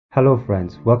Hello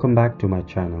friends, welcome back to my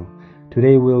channel.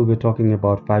 Today we'll be talking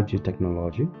about 5G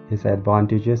technology, its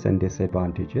advantages and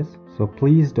disadvantages. So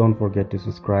please don't forget to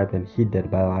subscribe and hit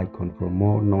that bell icon for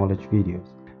more knowledge videos.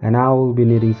 And I will be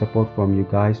needing support from you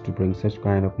guys to bring such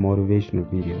kind of motivational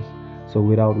videos. So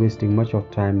without wasting much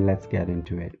of time, let's get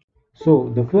into it.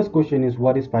 So the first question is,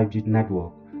 what is 5G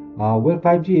network?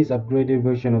 5G is upgraded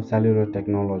version of cellular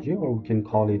technology, or we can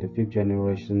call it a fifth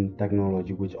generation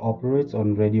technology, which operates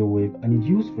on radio wave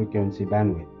unused frequency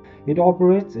bandwidth. It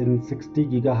operates in 60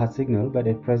 GHz signal, but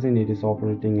at present it is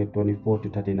operating at 24 to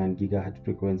 39 GHz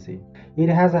frequency. It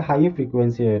has a higher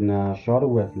frequency and a shorter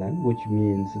wavelength, which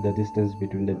means the distance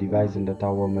between the device and the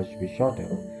tower must be shorter.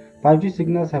 5G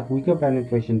signals have weaker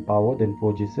penetration power than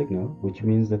 4G signal, which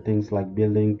means that things like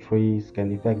building trees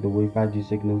can affect the way 5G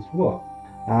signals work.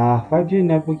 5G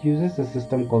network uses a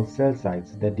system called cell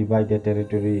sites that divide their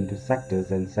territory into sectors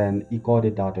and send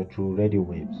encoded data through radio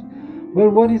waves. Well,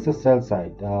 what is a cell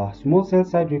site? Small cell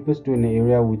site refers to an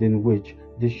area within which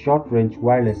the short-range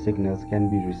wireless signals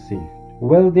can be received.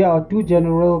 Well, there are two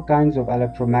general kinds of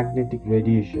electromagnetic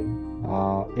radiation.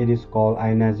 It is called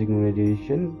ionizing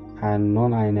radiation and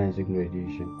non-ionizing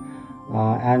radiation.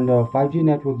 5G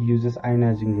network uses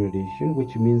ionizing radiation,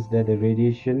 which means that the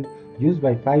radiation used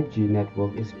by 5G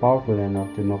network is powerful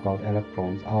enough to knock out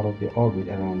electrons out of the orbit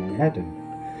around an atom.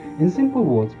 In simple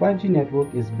words, 5G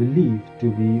network is believed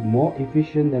to be more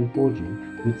efficient than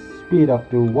 4G, with speed up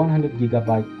to 100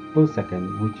 GB per second,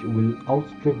 which will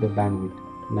outstrip the bandwidth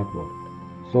network.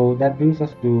 So that brings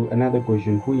us to another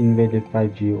question: who invented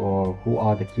 5G, or who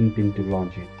are the kingpin to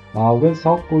launch it?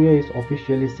 South Korea is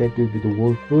officially said to be the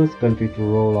world's first country to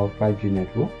roll out 5G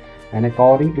network, and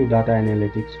according to data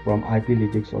analytics from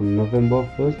IPlytics on November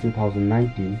 1st,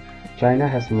 2019, China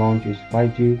has launched its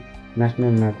 5G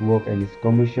national network and its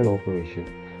commercial operation,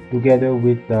 together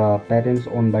with patents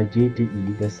owned by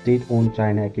JTE, the state-owned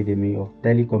China Academy of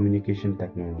Telecommunication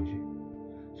Technology.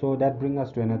 So that brings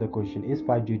us to another question: is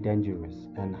 5G dangerous,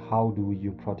 and how do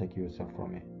you protect yourself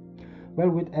from it? Well,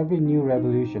 with every new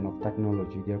revolution of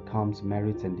technology, there comes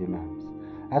merits and demerits.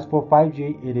 As for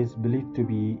 5G, it is believed to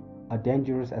be a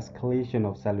dangerous escalation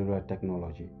of cellular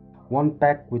technology, one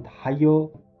packed with higher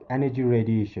energy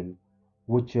radiation,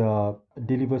 which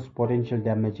delivers potential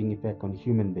damaging effect on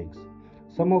human beings.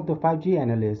 Some of the 5G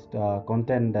analysts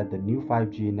contend that the new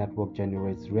 5G network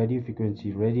generates radio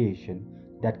frequency radiation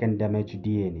that can damage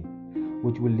DNA,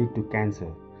 which will lead to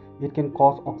cancer. It can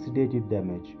cause oxidative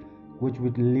damage, which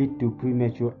would lead to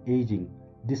premature aging,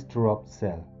 disrupt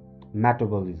cell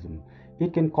metabolism.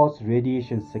 It can cause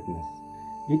radiation sickness.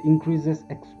 It increases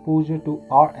exposure to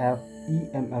RF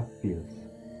EMF fields,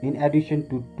 in addition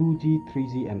to 2G,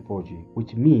 3G, and 4G,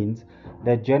 which means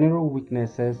that general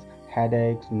weaknesses,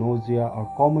 headaches, nausea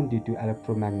are common due to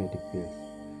electromagnetic fields.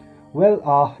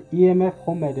 EMF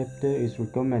home adapter is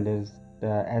recommended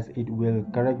as it will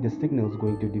correct the signals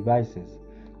going to devices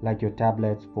like your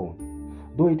tablet's phone,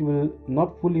 though it will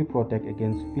not fully protect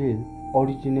against fields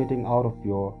originating out of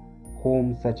your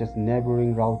home, such as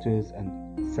neighboring routers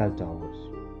and cell towers.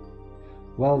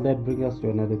 Well, that brings us to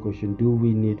another question: do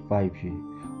we need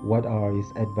 5G? What are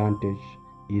its advantages?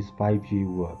 Is 5G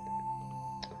worth?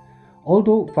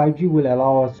 Although 5G will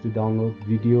allow us to download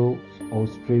videos or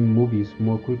stream movies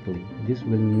more quickly, this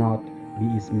will not be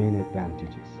its main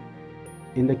advantages.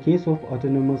 In the case of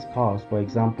autonomous cars, for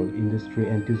example, industry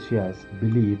enthusiasts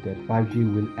believe that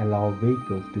 5G will allow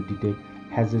vehicles to detect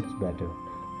hazards better,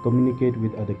 communicate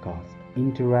with other cars,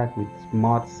 interact with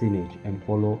smart signage, and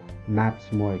follow maps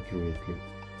more accurately.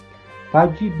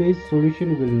 5G-based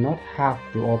solution will not have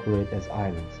to operate as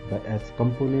islands, but as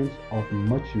components of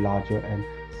much larger and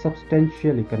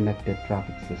substantially connected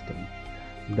traffic system.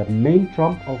 The main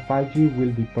trump of 5G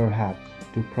will be perhaps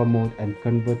to promote and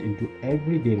convert into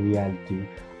everyday reality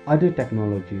other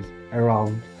technologies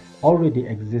around already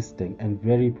existing and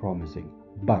very promising,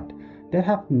 but that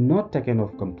have not taken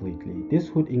off completely.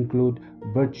 This would include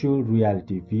virtual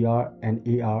reality, VR, and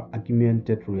AR,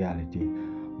 augmented reality.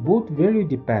 Both very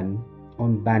depend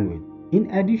on bandwidth.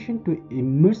 In addition to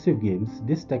immersive games,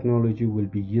 this technology will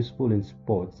be useful in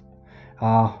sports.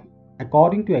 Uh,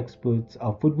 According to experts,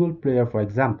 a football player, for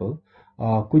example,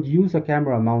 could use a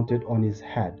camera mounted on his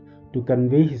head to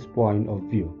convey his point of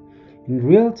view. In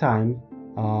real time,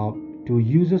 to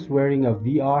users wearing a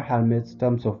VR helmet,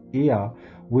 terms of AR,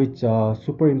 which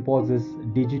superimposes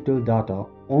digital data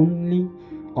only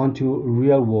onto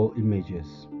real-world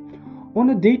images.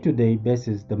 On a day-to-day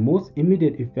basis, the most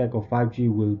immediate effect of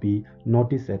 5G will be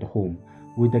noticed at home,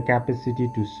 with the capacity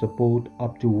to support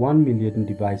up to 1 million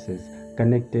devices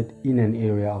connected in an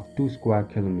area of 2 square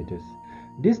kilometers.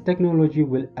 This technology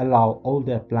will allow all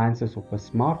the appliances of a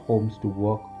smart homes to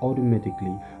work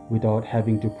automatically without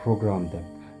having to program them.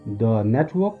 The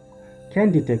network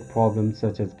can detect problems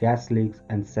such as gas leaks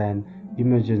and send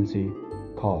emergency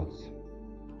calls.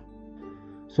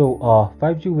 So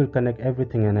 5G will connect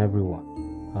everything and everyone.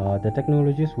 The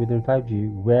technologies within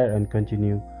 5G were and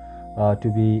continue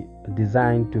to be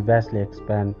designed to vastly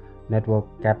expand network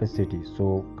capacity.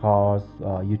 So cars,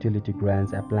 utility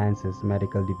grants, appliances,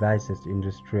 medical devices,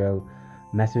 industrial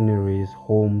machineries,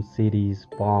 homes, cities,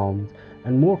 farms,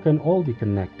 and more can all be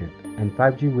connected. And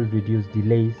 5G will reduce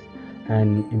delays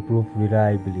and improve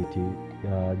reliability,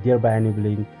 thereby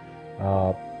enabling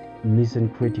uh, mission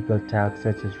critical tasks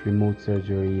such as remote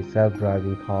surgery, self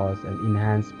driving cars, and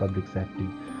enhanced public safety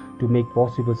to make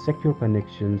possible secure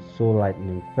connections so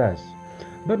lightning fast.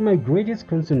 But my greatest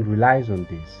concern relies on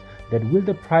this, that will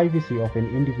the privacy of an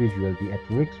individual be at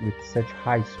risk with such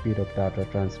high speed of data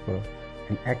transfer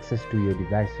and access to your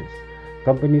devices?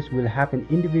 Companies will have an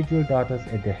individual data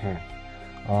at their hand.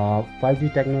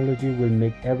 5G technology will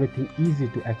make everything easy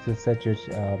to access, such as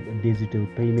digital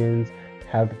payments,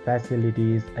 health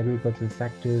facilities, agricultural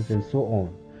sectors, and so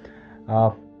on.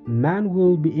 Uh, Man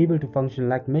will be able to function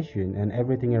like machine, and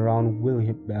everything around will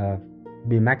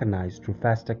be mechanized through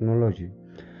fast technology.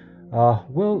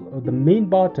 The main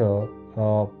barter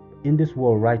in this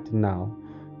world right now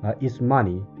is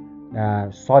money,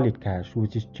 solid cash,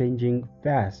 which is changing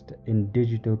fast in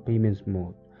digital payments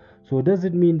mode. So, does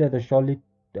it mean that the solid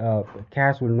uh,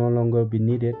 cash will no longer be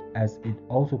needed, as it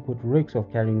also put risks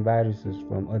of carrying viruses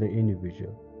from other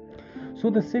individuals? So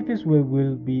the safest way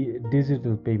will be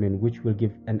digital payment, which will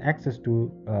give an access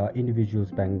to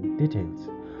individuals' bank details.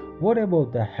 What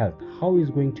about the health? How is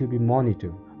going to be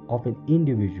monitored of an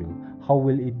individual? How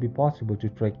will it be possible to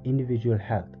track individual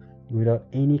health without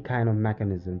any kind of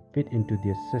mechanism fit into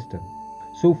their system?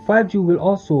 So 5G will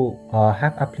also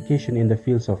have application in the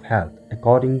fields of health.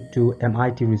 According to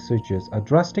MIT researchers, a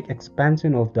drastic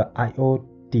expansion of the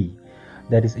IoT,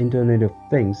 that is Internet of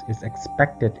Things, is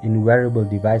expected in wearable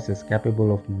devices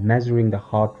capable of measuring the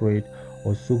heart rate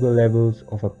or sugar levels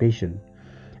of a patient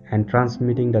and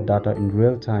transmitting the data in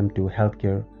real time to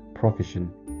healthcare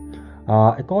profession.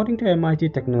 According to MIT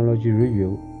Technology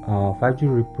Review,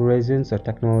 5G represents a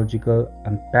technological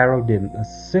paradigm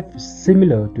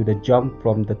similar to the jump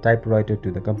from the typewriter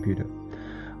to the computer.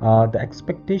 The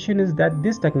expectation is that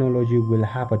this technology will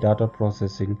have a data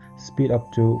processing speed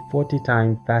up to 40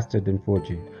 times faster than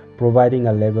 4G, providing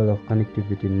a level of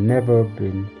connectivity never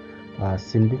been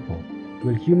seen before.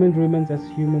 Will humans remain as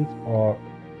humans, or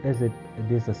is it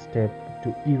this a step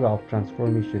to era of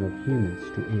transformation of humans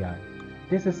to AI?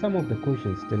 This is some of the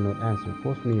questions still not answered.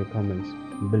 Post me your comments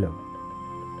below.